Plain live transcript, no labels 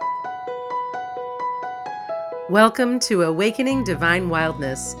Welcome to Awakening Divine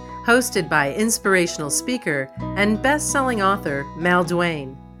Wildness, hosted by inspirational speaker and best-selling author Mal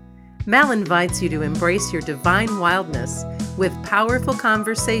Duane. Mal invites you to embrace your divine wildness with powerful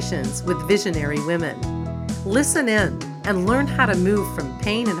conversations with visionary women. Listen in and learn how to move from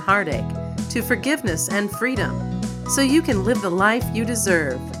pain and heartache to forgiveness and freedom so you can live the life you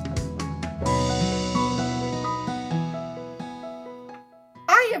deserve.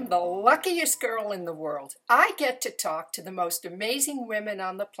 I am the luckiest girl in the world. I get to talk to the most amazing women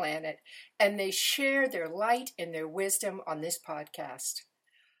on the planet, and they share their light and their wisdom on this podcast.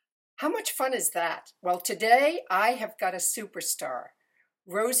 How much fun is that? Well, today I have got a superstar,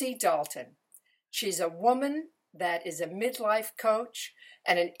 Rosie Dalton. She's a woman that is a midlife coach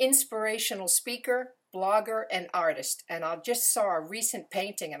and an inspirational speaker, blogger, and artist. And I just saw a recent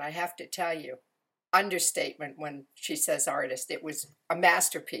painting, and I have to tell you, understatement when she says artist. It was a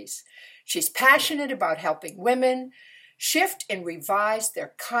masterpiece. She's passionate about helping women shift and revise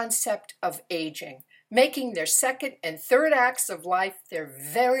their concept of aging, making their second and third acts of life their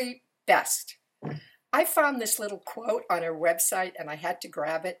very best. I found this little quote on her website and I had to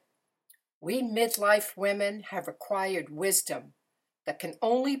grab it. We midlife women have acquired wisdom that can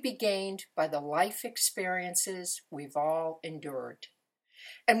only be gained by the life experiences we've all endured.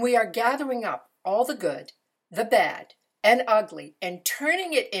 And we are gathering up all the good, the bad, and ugly, and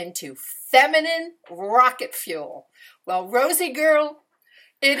turning it into feminine rocket fuel. Well, Rosie girl,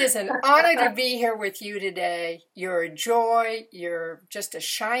 it is an honor to be here with you today. You're a joy. You're just a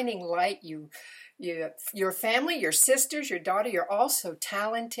shining light. Your family, your sisters, your daughter, you're all so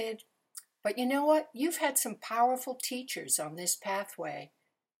talented. But you know what? You've had some powerful teachers on this pathway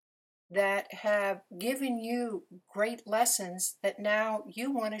that have given you great lessons that now you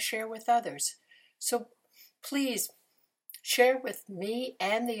want to share with others. So please share with me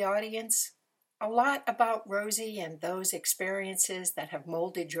and the audience a lot about Rosie and those experiences that have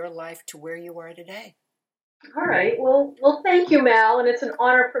molded your life to where you are today. All right. Well, thank you, Mal, and it's an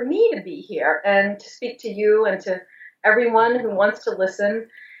honor for me to be here and to speak to you and to everyone who wants to listen.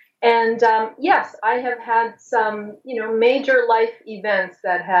 And yes, I have had some, major life events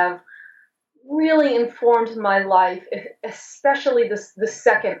that have really informed my life, especially the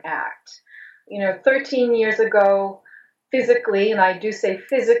second act. 13 years ago, physically, and I do say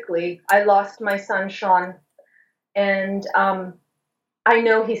physically, I lost my son, Sean. And I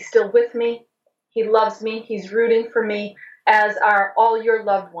know he's still with me. He loves me. He's rooting for me, as are all your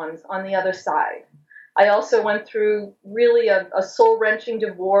loved ones on the other side. I also went through really a soul-wrenching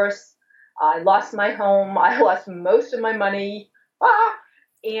divorce. I lost my home. I lost most of my money.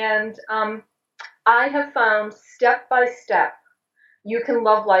 And I have found step by step, you can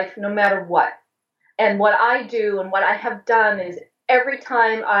love life no matter what. And what I do and what I have done is every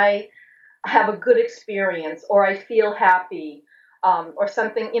time I have a good experience or I feel happy or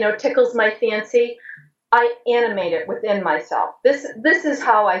something, tickles my fancy, I animate it within myself. This is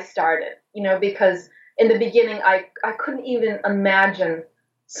how I started, because in the beginning I couldn't even imagine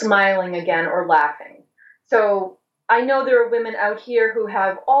smiling again or laughing. So I know there are women out here who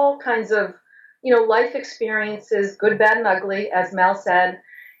have all kinds of life experiences, good, bad, and ugly, as Mel said.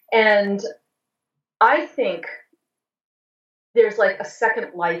 And I think there's like a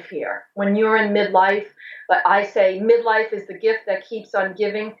second life here. When you're in midlife, but I say midlife is the gift that keeps on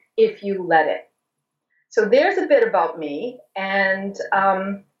giving if you let it. So there's a bit about me. And,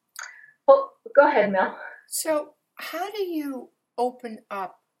 well, go ahead, Mel. So how do you open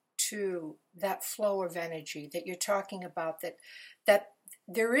up to that flow of energy that you're talking about, that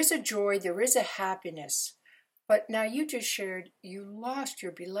there is a joy, there is a happiness, but now you just shared you lost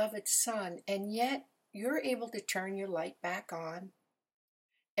your beloved son, and yet you're able to turn your light back on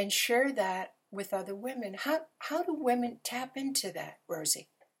and share that with other women. How do women tap into that, Rosie?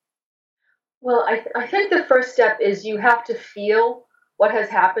 Well, I think the first step is you have to feel what has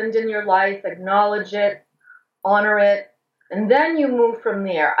happened in your life, acknowledge it, honor it, and then you move from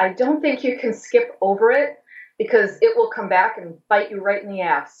there. I don't think you can skip over it because it will come back and bite you right in the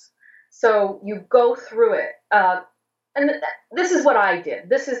ass. So you go through it. And this is what I did.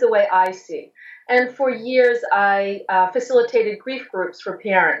 This is the way I see. And for years, I facilitated grief groups for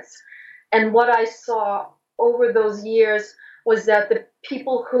parents. And what I saw over those years was that the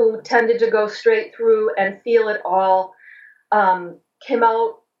people who tended to go straight through and feel it all came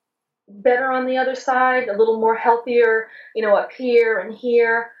out better on the other side, a little more healthier, up here and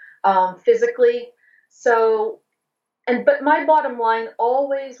here, physically. So, but my bottom line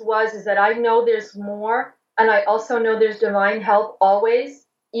always is that I know there's more, and I also know there's divine help always,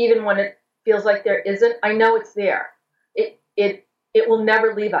 even when it feels like there isn't. I know it's there. It will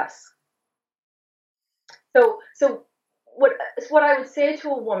never leave us. So what I would say to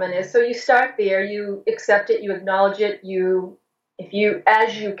a woman is, so you start there, you accept it, you acknowledge it, if you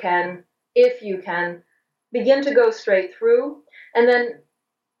can, begin to go straight through, and then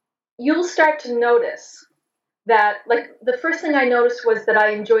you'll start to notice that, like, the first thing I noticed was that I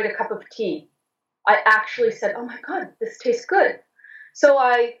enjoyed a cup of tea. I actually said, "Oh my God, this tastes good." So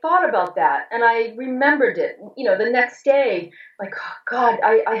I thought about that and I remembered it. The next day, like, oh God,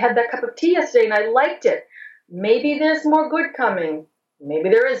 I had that cup of tea yesterday and I liked it. Maybe there's more good coming. Maybe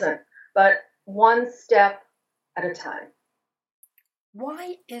there isn't. But one step at a time.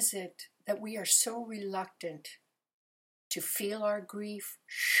 Why is it that we are so reluctant to feel our grief,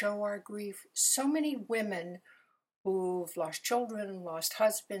 show our grief? So many women who've lost children, lost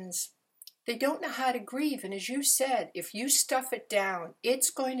husbands, they don't know how to grieve. And as you said, if you stuff it down,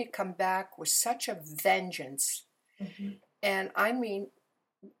 it's going to come back with such a vengeance. Mm-hmm. And I mean,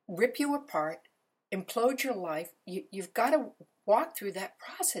 rip you apart, implode your life. You've got to walk through that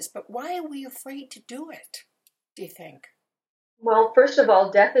process. But why are we afraid to do it, do you think? Well, first of all,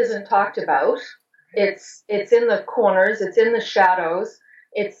 death isn't talked about. It's in the corners. It's in the shadows.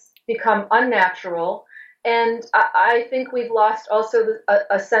 It's become unnatural. And I think we've lost also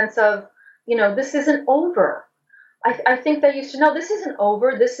a sense of, this isn't over. I think they used to know this isn't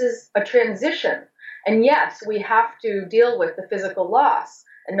over. This is a transition. And yes, we have to deal with the physical loss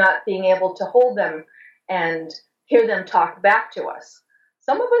and not being able to hold them and hear them talk back to us.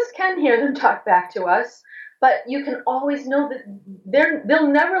 Some of us can hear them talk back to us, but you can always know that they'll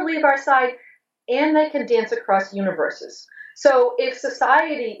never leave our side, and they can dance across universes. So if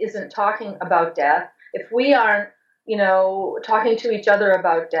society isn't talking about death, if we aren't, talking to each other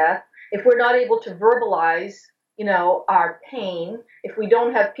about death, if we're not able to verbalize, our pain, if we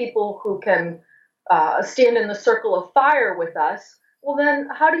don't have people who can stand in the circle of fire with us, well, then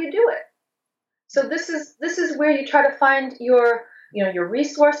how do you do it? So this is where you try to find your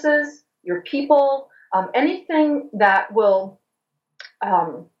resources, your people, anything that will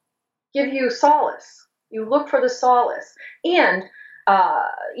give you solace. You look for the solace. And,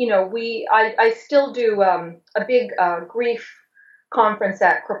 I still do a big grief conference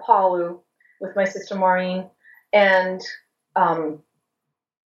at Kripalu with my sister Maureen. And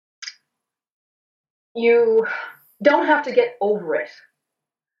you don't have to get over it.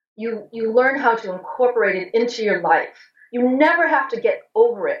 You learn how to incorporate it into your life. You never have to get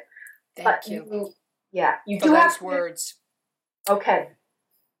over it. Thank you. You for do those have to, words. Okay.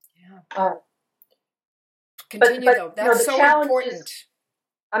 Yeah. Continue though. That's so important.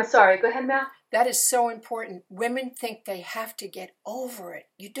 I'm sorry. Go ahead, Mal. That is so important. Women think they have to get over it.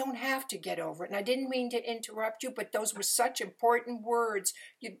 You don't have to get over it. And I didn't mean to interrupt you, but those were such important words.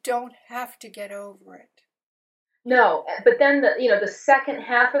 You don't have to get over it. No, but then the second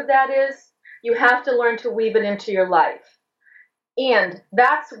half of that is you have to learn to weave it into your life. And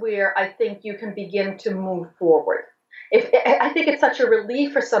that's where I think you can begin to move forward. I think it's such a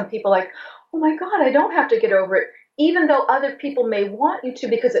relief for some people, like, oh my God, I don't have to get over it, even though other people may want you to,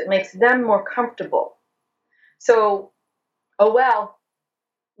 because it makes them more comfortable. So, oh well,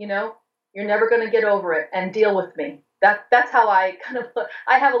 you're never going to get over it, and deal with me. That's how I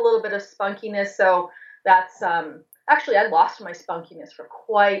I have a little bit of spunkiness, so that's actually I lost my spunkiness for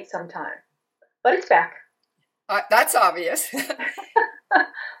quite some time, but it's back. That's obvious.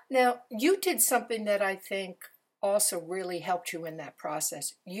 Now, you did something that I think also really helped you in that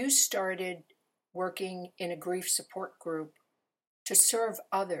process. You started working in a grief support group to serve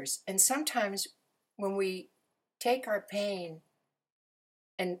others. And sometimes when we take our pain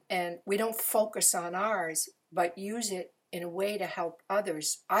and we don't focus on ours, but use it in a way to help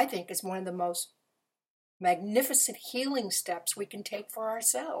others, I think is one of the most magnificent healing steps we can take for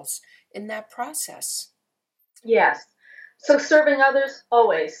ourselves in that process. Yes. So serving others,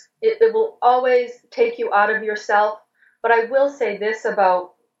 always. It will always take you out of yourself. But I will say this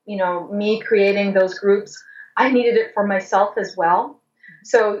about, me creating those groups. I needed it for myself as well.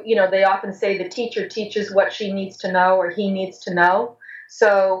 So, they often say the teacher teaches what she needs to know or he needs to know.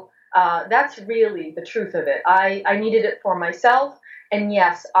 So that's really the truth of it. I needed it for myself. And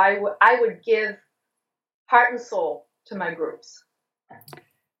yes, I would give heart and soul to my groups.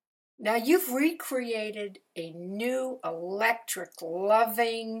 Now you've recreated a new electric,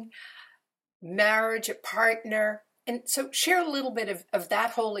 loving marriage, a partner. And so share a little bit of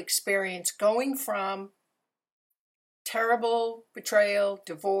that whole experience, going from terrible betrayal,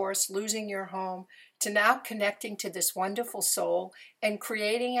 divorce, losing your home, to now connecting to this wonderful soul and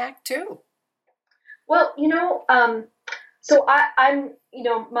creating Act Two. Well, so I'm,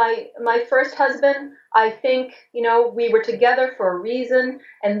 my first husband, I think, we were together for a reason,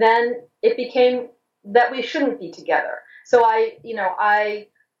 and then it became that we shouldn't be together. So I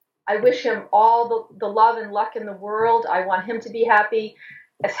wish him all the love and luck in the world. I want him to be happy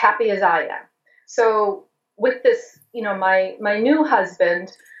as I am. So with this, my new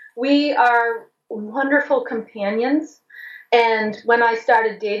husband, we are wonderful companions. And when I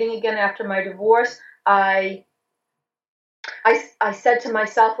started dating again after my divorce, I said to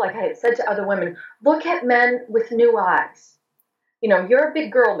myself, like I had said to other women, look at men with new eyes. You're a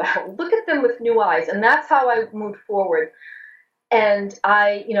big girl now. Look at them with new eyes. And that's how I moved forward. And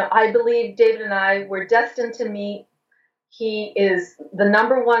I believe David and I were destined to meet. He is the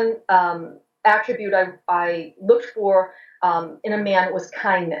number one attribute I looked for in a man was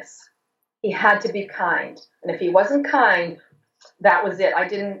kindness. He had to be kind. And if he wasn't kind, that was it. I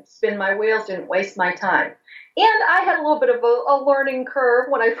didn't spin my wheels, didn't waste my time. And I had a little bit of a learning curve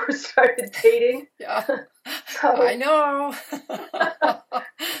when I first started dating. Yeah, So I know.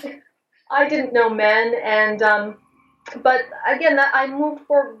 I didn't know men, and but again, I moved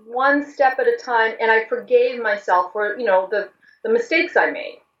forward one step at a time, and I forgave myself for the mistakes I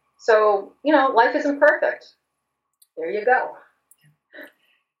made. So life isn't perfect. There you go.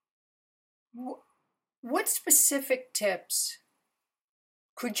 What specific tips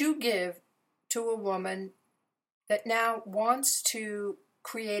could you give to a woman that now wants to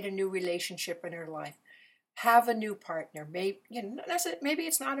create a new relationship in her life, have a new partner? Maybe maybe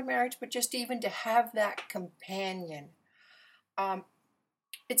it's not a marriage, but just even to have that companion.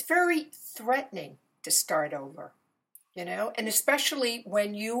 It's very threatening to start over, and especially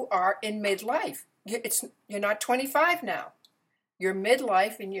when you are in midlife. You're not 25 now. You're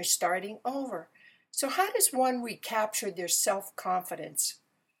midlife and you're starting over. So how does one recapture their self-confidence,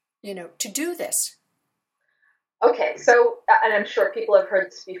 to do this? Okay, so, and I'm sure people have heard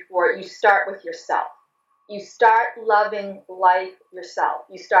this before, you start with yourself. You start loving life yourself.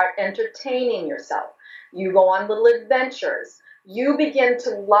 You start entertaining yourself. You go on little adventures. You begin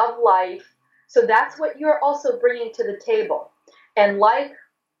to love life. So that's what you're also bringing to the table. And like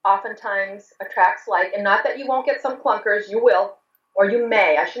oftentimes attracts like, and not that you won't get some clunkers, you will, or you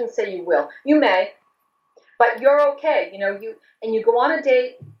may. I shouldn't say you will. You may, but you're okay. You go on a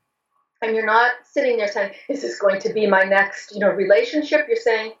date, and you're not sitting there saying, is this going to be my next, relationship? You're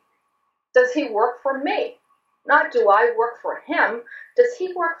saying, does he work for me? Not do I work for him? Does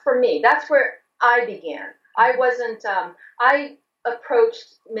he work for me? That's where I began. I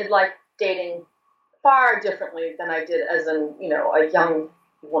approached midlife dating far differently than I did as a young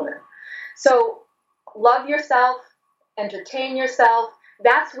woman. So love yourself, entertain yourself.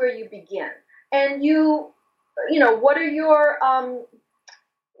 That's where you begin. And what are your, I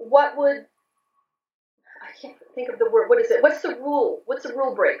can't think of the word, what is it? What's the rule? What's the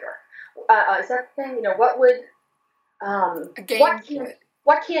rule breaker? Is that the thing? What would,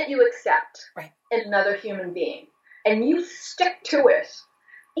 what can't you accept in another human being? And you stick to it.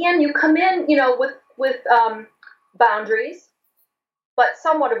 And you come in, with boundaries, but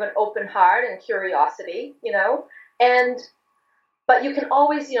somewhat of an open heart and curiosity, but you can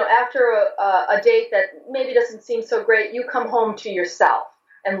always, after a date that maybe doesn't seem so great, you come home to yourself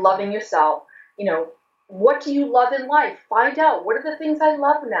and loving yourself. What do you love in life? Find out, what are the things I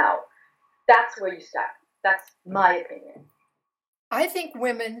love now? That's where you start. That's my opinion. I think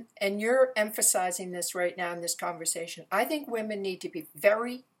women, and you're emphasizing this right now in this conversation, I think women need to be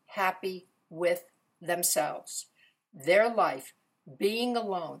very happy with themselves, their life, being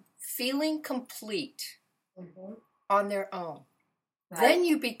alone, feeling complete on their own. Right. Then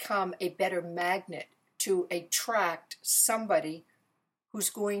you become a better magnet to attract somebody who's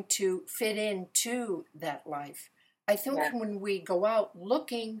going to fit into that life. I think when we go out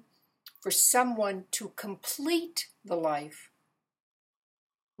looking for someone to complete the life,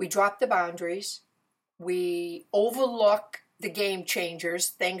 we drop the boundaries, we overlook the game changers,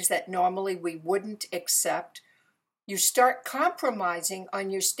 things that normally we wouldn't accept. You start compromising on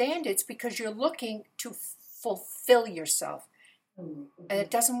your standards because you're looking to fulfill yourself. And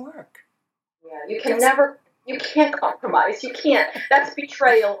it doesn't work. Yeah, you can't compromise. You can't. That's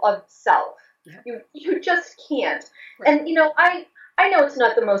betrayal of self. Yeah. You just can't. Right. And I know it's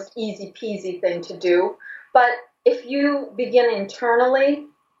not the most easy peasy thing to do, but if you begin internally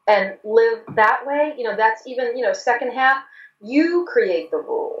and live that way, that's even, second half, you create the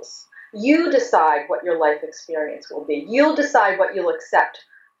rules. You decide what your life experience will be. You'll decide what you'll accept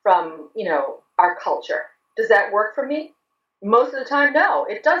from, our culture. Does that work for me? Most of the time, no,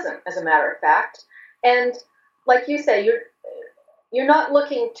 it doesn't, as a matter of fact. And like you say, you're not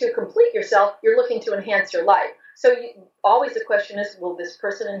looking to complete yourself, you're looking to enhance your life. So always the question is, will this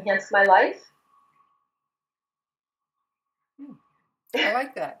person enhance my life? I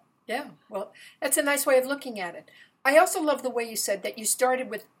like that. Yeah, well, that's a nice way of looking at it. I also love the way you said that you started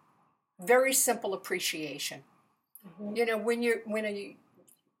with very simple appreciation. Mm-hmm. You know,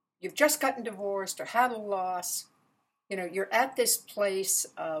 you've just gotten divorced or had a loss, you know, you're at this place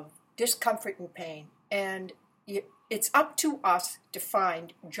of discomfort and pain, and it's up to us to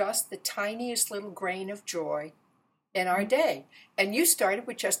find just the tiniest little grain of joy in our day. And you started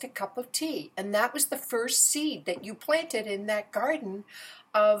with just a cup of tea, and that was the first seed that you planted in that garden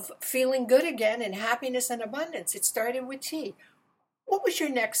of feeling good again and happiness and abundance. It started with tea. What was your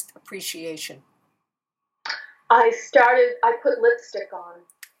next appreciation? I put lipstick on.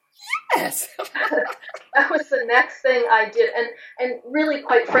 Yes. That was the next thing I did. And really,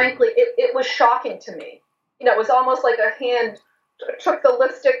 quite frankly, it was shocking to me. You know, it was almost like a hand took the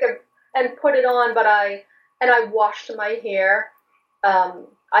lipstick and put it on, but I washed my hair. I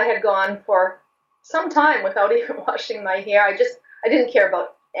had gone for some time without even washing my hair. I didn't care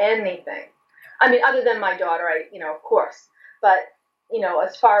about anything. I mean, other than my daughter, of course. But,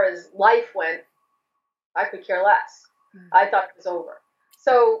 as far as life went, I could care less. I thought it was over.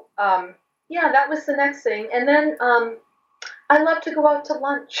 So, yeah, that was the next thing. And then I love to go out to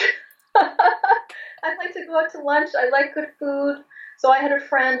lunch. I like to go out to lunch. I like good food. So I had a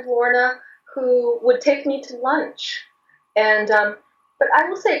friend, Lorna, who would take me to lunch. And, but I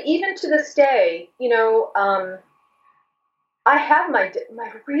will say, even to this day, I have my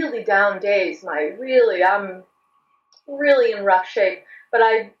really down days. I'm really in rough shape. But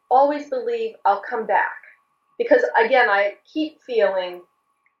I always believe I'll come back because again, I keep feeling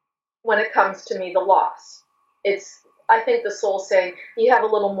when it comes to me the loss. I think the soul saying you have a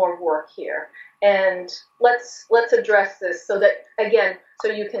little more work here, and let's address this so that again,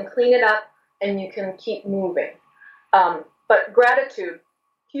 so you can clean it up and you can keep moving. But gratitude,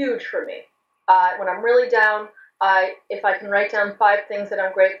 huge for me. When I'm really down, if I can write down 5 things that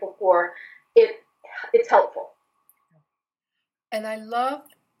I'm grateful for, it's helpful. And I love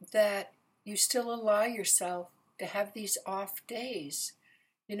that you still allow yourself to have these off days.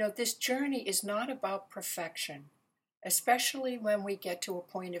 You know, this journey is not about perfection, especially when we get to a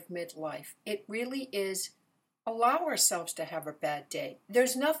point of midlife. It really is allow ourselves to have a bad day.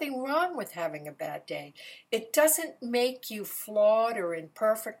 There's nothing wrong with having a bad day. It doesn't make you flawed or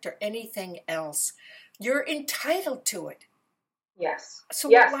imperfect or anything else. You're entitled to it. Yes. So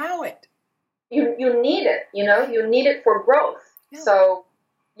yes. Allow it. You need it, you need it for growth. Yeah. So,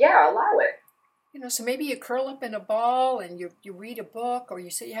 yeah, allow it. So maybe you curl up in a ball and you read a book, or you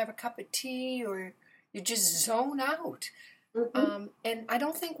say you have a cup of tea, or you just zone out. Mm-hmm. And I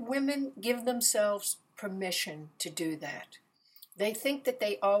don't think women give themselves permission to do that. They think that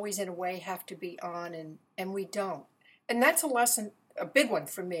they always, in a way, have to be on, and we don't. And that's a lesson, a big one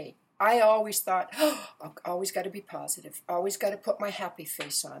for me. I always thought, I've always got to be positive, always got to put my happy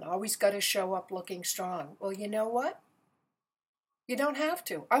face on, always got to show up looking strong. Well, you know what? You don't have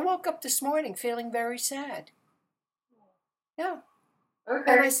to. I woke up this morning feeling very sad. Yeah.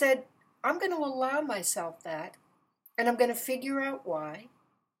 Okay. And I said, I'm going to allow myself that, and I'm going to figure out why.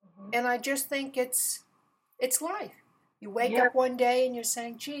 Mm-hmm. And I just think it's life. You wake up one day and you're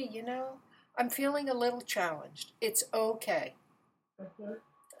saying, gee, I'm feeling a little challenged. It's okay. Mm-hmm.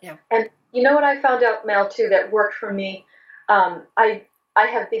 Yeah. And you know what I found out, Mel, too, that worked for me? I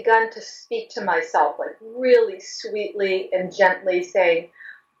have begun to speak to myself, like really sweetly and gently saying,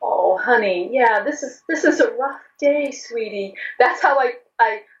 oh, honey, yeah, this is a rough day, sweetie. That's how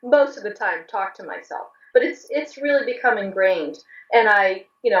I most of the time talk to myself. But it's really become ingrained. And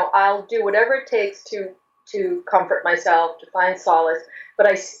I'll do whatever it takes to comfort myself, to find solace, but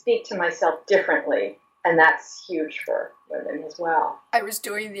I speak to myself differently. And that's huge for women as well. I was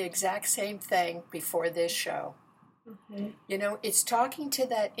doing the exact same thing before this show. Mm-hmm. It's talking to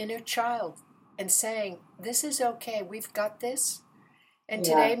that inner child and saying, this is okay, we've got this. And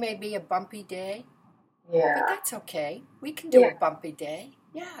today may be a bumpy day. Yeah. But that's okay. We can do a bumpy day.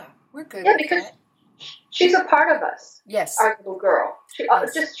 Yeah, we're good with because that. She's a part of us. Yes. Our little girl.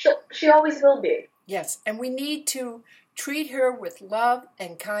 She always will be. Yes, and we need to treat her with love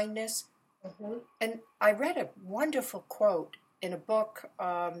and kindness. Mm-hmm. And I read a wonderful quote in a book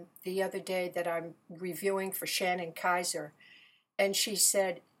the other day that I'm reviewing for Shannon Kaiser. And she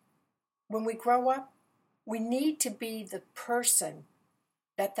said, when we grow up, we need to be the person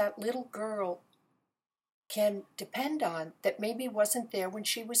that little girl can depend on that maybe wasn't there when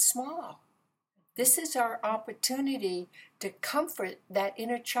she was small. This is our opportunity to comfort that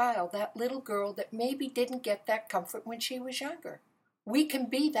inner child, that little girl that maybe didn't get that comfort when she was younger. We can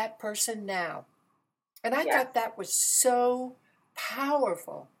be that person now. And I thought that was so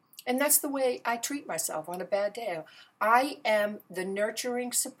powerful. And that's the way I treat myself on a bad day. I am the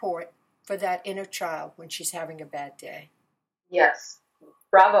nurturing support for that inner child when she's having a bad day. Yes.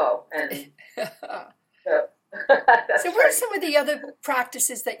 Bravo. And so, that's So what are some of the other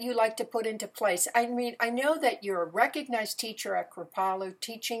practices that you like to put into place? I mean, I know that you're a recognized teacher at Kripalu,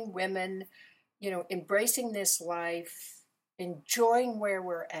 teaching women, embracing this life, enjoying where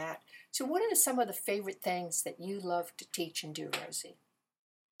we're at. So what are some of the favorite things that you love to teach and do, Rosie?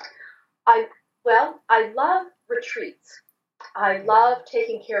 I love retreats. I love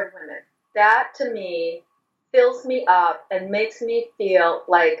taking care of women. That to me fills me up and makes me feel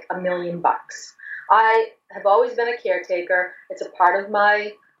like $1,000,000. I have always been a caretaker. It's a part of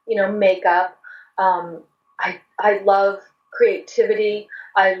my, makeup. I love creativity.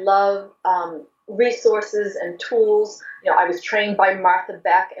 I love resources and tools. I was trained by Martha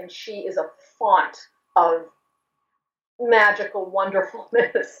Beck, and she is a font of magical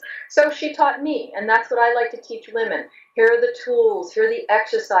wonderfulness. So she taught me, and that's what I like to teach women. Here are the tools, here are the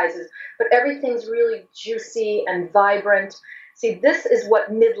exercises, but everything's really juicy and vibrant. See, this is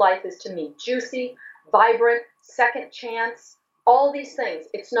what midlife is to me. Juicy, vibrant, second chance, all these things.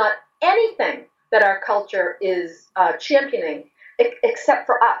 It's not anything that our culture is championing, except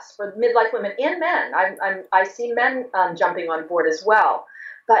for us, for midlife women and men. I see men jumping on board as well.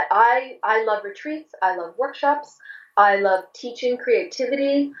 But I love retreats. I love workshops. I love teaching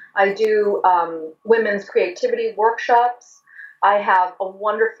creativity. I do women's creativity workshops. I have a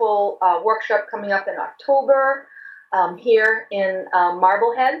wonderful workshop coming up in October here in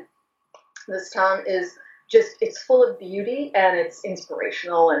Marblehead. This town is it's full of beauty and it's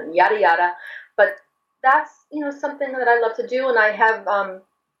inspirational and yada yada. But that's something that I love to do, and I have a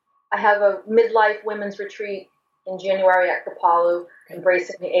midlife women's retreat in January at Kripalu,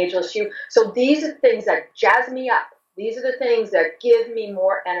 Embracing the Ageless You. So these are things that jazz me up. These are the things that give me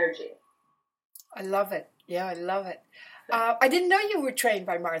more energy. I love it. Yeah, I love it. I didn't know you were trained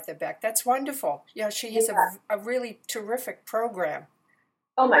by Martha Beck. That's wonderful. Yeah, she has a really terrific program.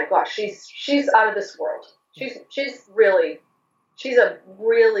 Oh my gosh, she's out of this world. She's a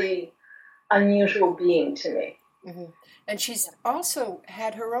really unusual being to me. Mm-hmm. And she's also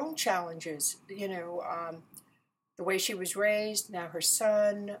had her own challenges. The way she was raised, now her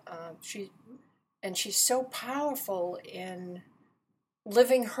son. She's so powerful in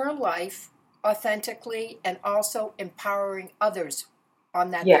living her life authentically and also empowering others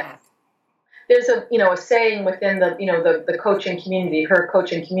on that path. There's a saying within the coaching community, her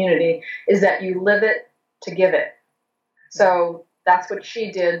coaching community, is that you live it to give it. So that's what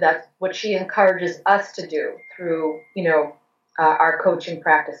she did. That's what she encourages us to do through our coaching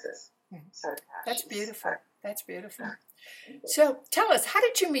practices. So that's beautiful. That's beautiful. So tell us, how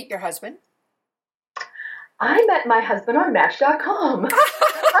did you meet your husband? I met my husband on Match.com.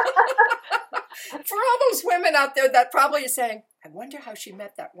 For all those women out there that probably are saying, I wonder how she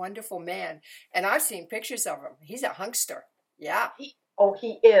met that wonderful man. And I've seen pictures of him. He's a hunkster. Yeah. He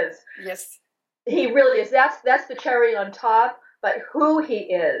is. Yes. He really is. That's the cherry on top. But who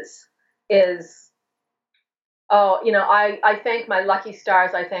he is, I thank my lucky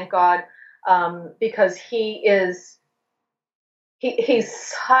stars. I thank God because he's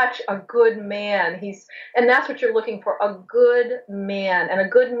such a good man. And that's what you're looking for, a good man, and a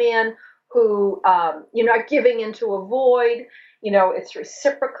good man who you're not giving into a void. It's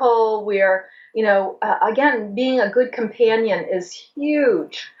reciprocal. We're, again, being a good companion is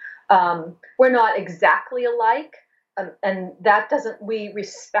huge. We're not exactly alike. And that we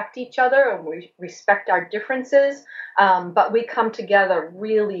respect each other and we respect our differences, but we come together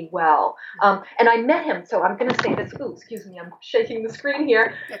really well. And I met him, so I'm going to say this. Ooh, excuse me, I'm shaking the screen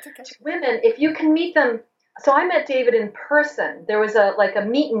here. That's okay. Women, if you can meet them. So I met David in person. There was a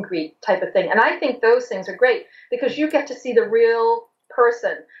meet and greet type of thing. And I think those things are great because you get to see the real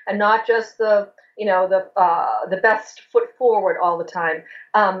person and not just the best foot forward all the time.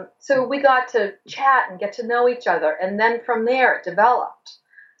 So we got to chat and get to know each other. And then from there it developed.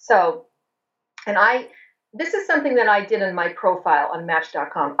 So, this is something that I did in my profile on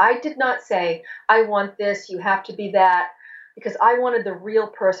Match.com. I did not say, I want this, you have to be that, because I wanted the real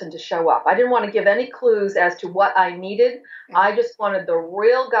person to show up. I didn't want to give any clues as to what I needed. I just wanted the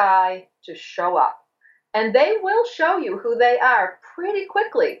real guy to show up. And they will show you who they are pretty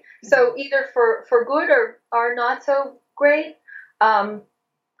quickly. So either for good or not so great. And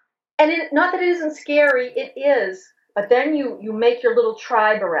not that it isn't scary, it is. But then you make your little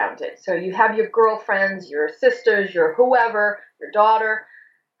tribe around it. So you have your girlfriends, your sisters, your whoever, your daughter,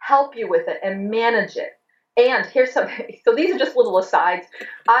 help you with it and manage it. And here's something. So these are just little asides.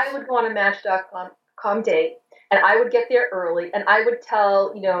 I would go on a Match.com date, and I would get there early, and I would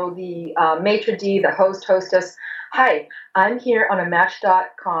tell, the maitre d', the hostess, hi, I'm here on a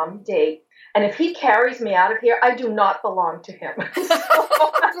Match.com date, and if he carries me out of here, I do not belong to him.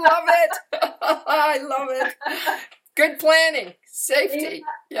 I love it. I love it. Good planning, safety.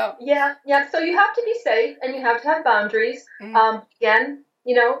 Yeah. So you have to be safe, and you have to have boundaries. Again,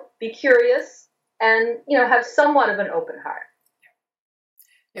 be curious, and have somewhat of an open heart.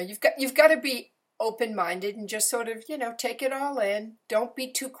 Yeah, you've got to be open-minded and just sort of take it all in. Don't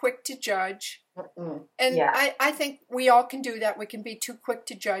be too quick to judge. And I think we all can do that. We can be too quick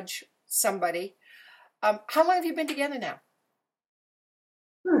to judge somebody. How long have you been together now?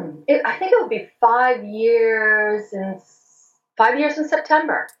 I think it will be 5 years in 5 years in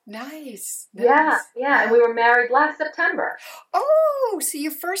September. Nice. Yeah. And we were married last September. Oh, so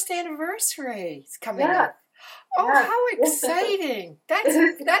your first anniversary is coming up. Oh, how exciting!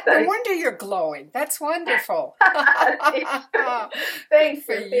 No wonder you're glowing. That's wonderful. Thanks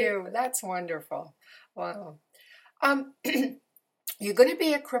for you. That's wonderful. Wow. You're going to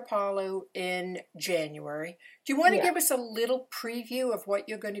be at Kripalu in January. Do you want to give us a little preview of what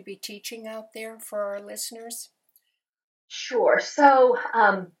you're going to be teaching out there for our listeners? Sure. So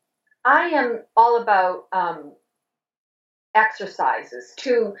I am all about exercises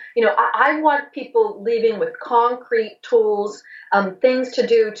I want people leaving with concrete tools, things to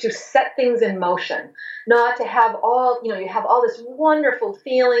do to set things in motion, not to have you have all this wonderful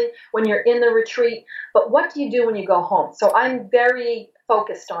feeling when you're in the retreat, but what do you do when you go home? So I'm very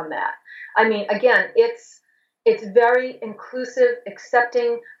focused on that. I mean, again, it's very inclusive,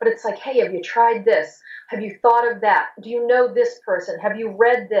 accepting, but it's like, hey, have you tried this? Have you thought of that? Do you know this person? Have you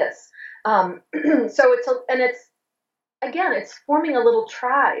read this? So it's forming a little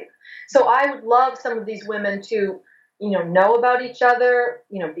tribe. So I would love some of these women to, know about each other,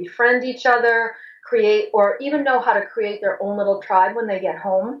 befriend each other, create, or even know how to create their own little tribe when they get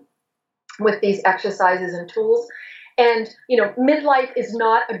home with these exercises and tools. And, midlife is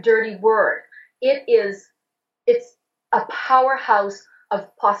not a dirty word. It's a powerhouse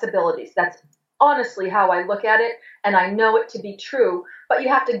of possibilities. That's honestly how I look at it, and I know it to be true, but you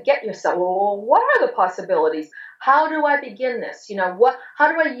have to get yourself, well, what are the possibilities? How do I begin this?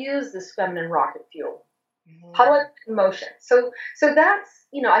 How do I use this feminine rocket fuel? How do I put in motion? So that's,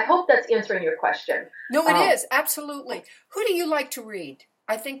 I hope that's answering your question. No, it is, absolutely. Who do you like to read?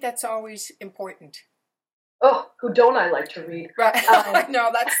 I think that's always important. Oh, who don't I like to read? Right.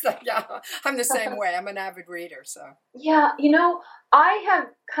 No, I'm the same way. I'm an avid reader, so. Yeah, I have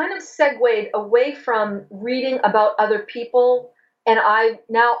kind of segued away from reading about other people, and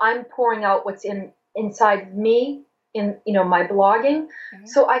I'm pouring out what's inside me in my blogging. Mm-hmm.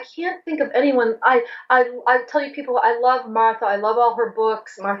 So I can't think of anyone. I tell you, people, I love Martha. I love all her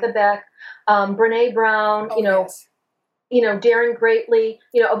books. Martha Beck, Brene Brown. Yes. Daring Greatly.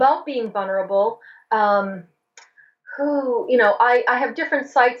 About being vulnerable. I have different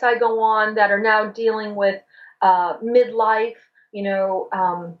sites I go on that are now dealing with midlife.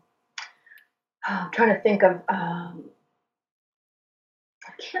 I'm trying to think of. I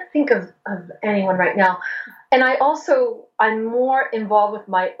can't think of anyone right now. And I'm more involved with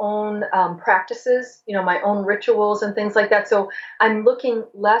my own practices, my own rituals and things like that. So I'm looking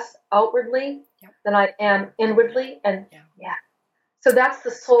less outwardly than I am inwardly. And so that's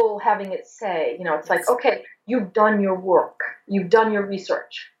the soul having its say. It's like, okay, you've done your work. You've done your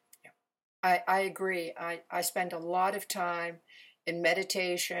research. I agree. I spend a lot of time in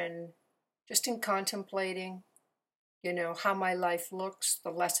meditation, just in contemplating, how my life looks, the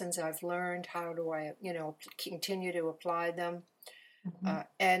lessons I've learned, how do I, continue to apply them. Mm-hmm.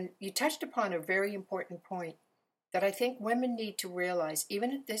 And you touched upon a very important point that I think women need to realize,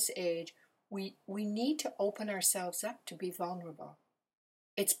 even at this age, we need to open ourselves up to be vulnerable.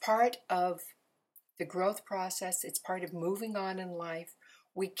 It's part of the growth process. It's part of moving on in life.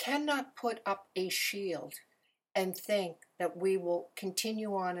 We cannot put up a shield and think that we will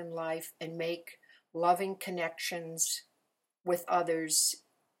continue on in life and make loving connections with others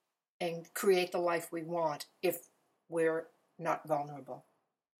and create the life we want if we're not vulnerable.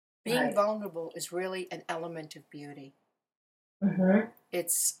 Being vulnerable is really an element of beauty. Mm-hmm.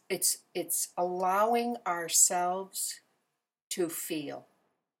 It's allowing ourselves to feel.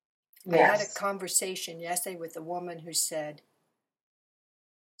 Yes. I had a conversation yesterday with a woman who said,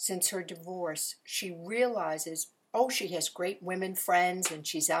 since her divorce, she realizes, she has great women friends and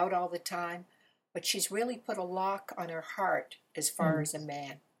she's out all the time, but she's really put a lock on her heart as far as a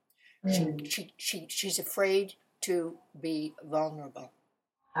man. She's afraid to be vulnerable.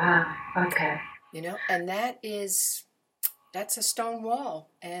 Ah, okay. And that is that's a stone wall,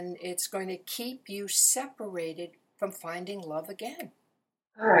 and it's going to keep you separated from finding love again.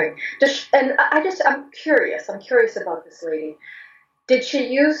 All right. I'm curious. I'm curious about this lady. Did she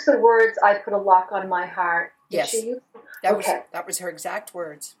use the words, "I put a lock on my heart"? Did Yes. she use? That was her exact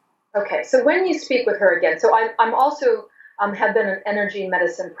words. Okay. So when you speak with her again, so I'm also have been an energy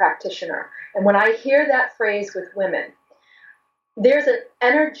medicine practitioner, and when I hear that phrase with women, there's an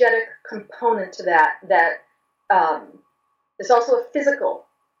energetic component to that is also a physical.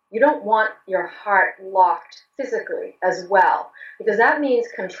 You don't want your heart locked physically as well, because that means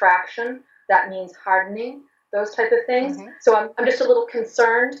contraction, that means hardening, those type of things. Mm-hmm. So I'm just a little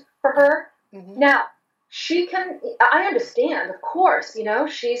concerned for her. Mm-hmm. Now, I understand, of course,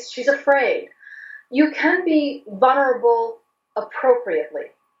 she's afraid. You can be vulnerable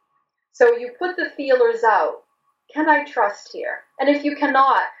appropriately. So you put the feelers out. Can I trust here? And if you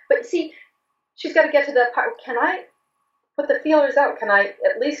cannot, but see, she's got to get to that part. Can I put the feelers out? Can I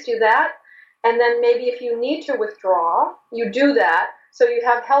at least do that? And then maybe if you need to withdraw, you do that, so you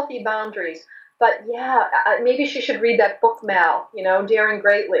have healthy boundaries. But yeah, maybe she should read that book, Mal, Daring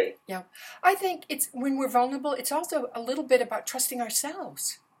Greatly. Yeah. I think it's when we're vulnerable, it's also a little bit about trusting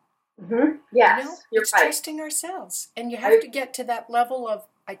ourselves. Mm-hmm. Yes, you're it's right. Trusting ourselves. And you have to get to that level of,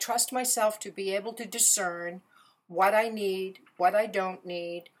 I trust myself to be able to discern what I need, what I don't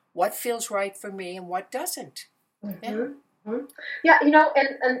need, what feels right for me, and what doesn't. Mm-hmm. Yeah. Mm-hmm. Yeah,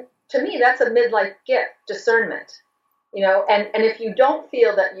 and to me, that's a midlife gift, discernment. And if you don't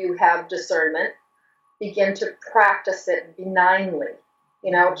feel that you have discernment, begin to practice it benignly.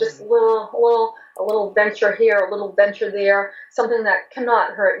 Just a little venture here, a little venture there, something that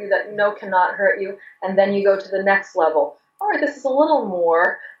cannot hurt you, that cannot hurt you, and then you go to the next level. All right, this is a little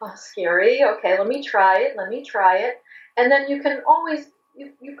more scary. Okay, let me try it. And then you can always,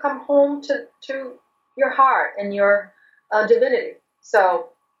 you come home to your heart and your divinity. So,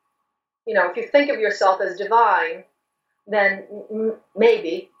 if you think of yourself as divine, then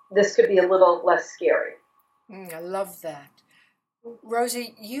maybe this could be a little less scary. I love that.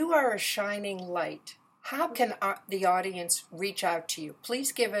 Rosie, you are a shining light. How can the audience reach out to you?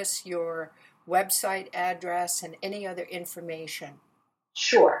 Please give us your website address and any other information.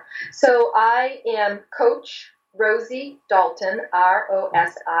 Sure. So I am Coach Rosie Dalton,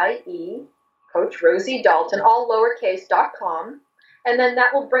 ROSIE, Coach Rosie Dalton, all lowercase.com. And then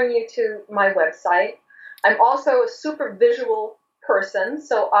that will bring you to my website. I'm also a super visual person,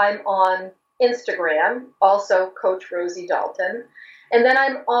 so I'm on Instagram, also Coach Rosie Dalton. And then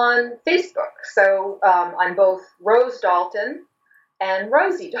I'm on Facebook, so I'm both Rose Dalton and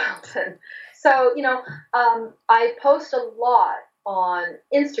Rosie Dalton. So, I post a lot on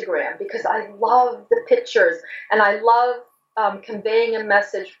Instagram because I love the pictures, and I love conveying a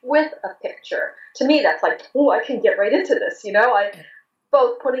message with a picture. To me, that's like, I can get right into this, I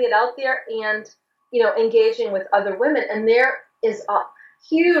both putting it out there and, engaging with other women. And there is a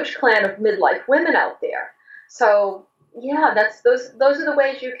huge clan of midlife women out there. So, yeah, those are the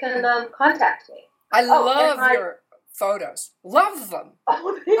ways you can contact me. I love your photos. Love them.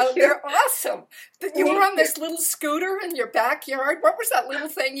 Oh, thank you. They're awesome. You were on this little scooter in your backyard. What was that little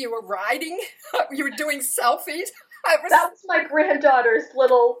thing you were riding? You were doing selfies? That was my granddaughter's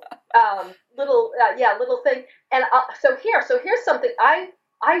little thing. And so here's something.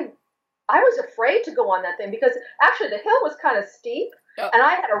 I was afraid to go on that thing because actually the hill was kind of steep, and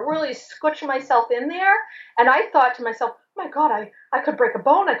I had to really scooch myself in there. And I thought to myself, oh my God, I could break a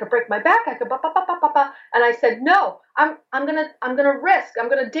bone, I could break my back, I could and I said, no, I'm gonna risk, I'm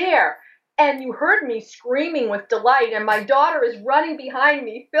gonna dare. And you heard me screaming with delight, and my daughter is running behind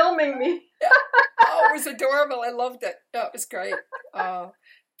me, filming me. Oh, it was adorable. I loved it. Oh, it was great.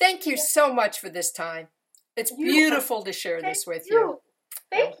 Thank you so much for this time. It's beautiful to share this with you.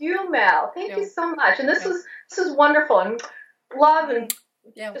 Thank you, Mel. Thank you so much. And this is wonderful, and love and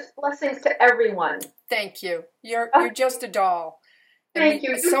just blessings to everyone. Thank you. You're just a doll. Thank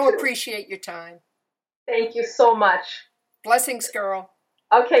you. So appreciate your time. Thank you so much. Blessings, girl.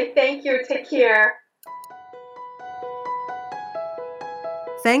 Okay, thank you. Take care.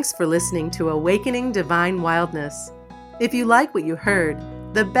 Thanks for listening to Awakening Divine Wildness. If you like what you heard,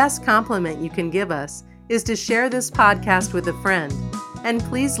 the best compliment you can give us is to share this podcast with a friend, and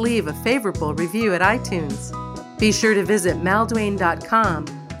please leave a favorable review at iTunes. Be sure to visit malduane.com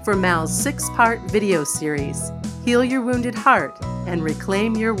for Mal's 6-part video series, Heal Your Wounded Heart and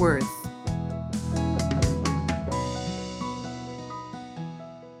Reclaim Your Worth.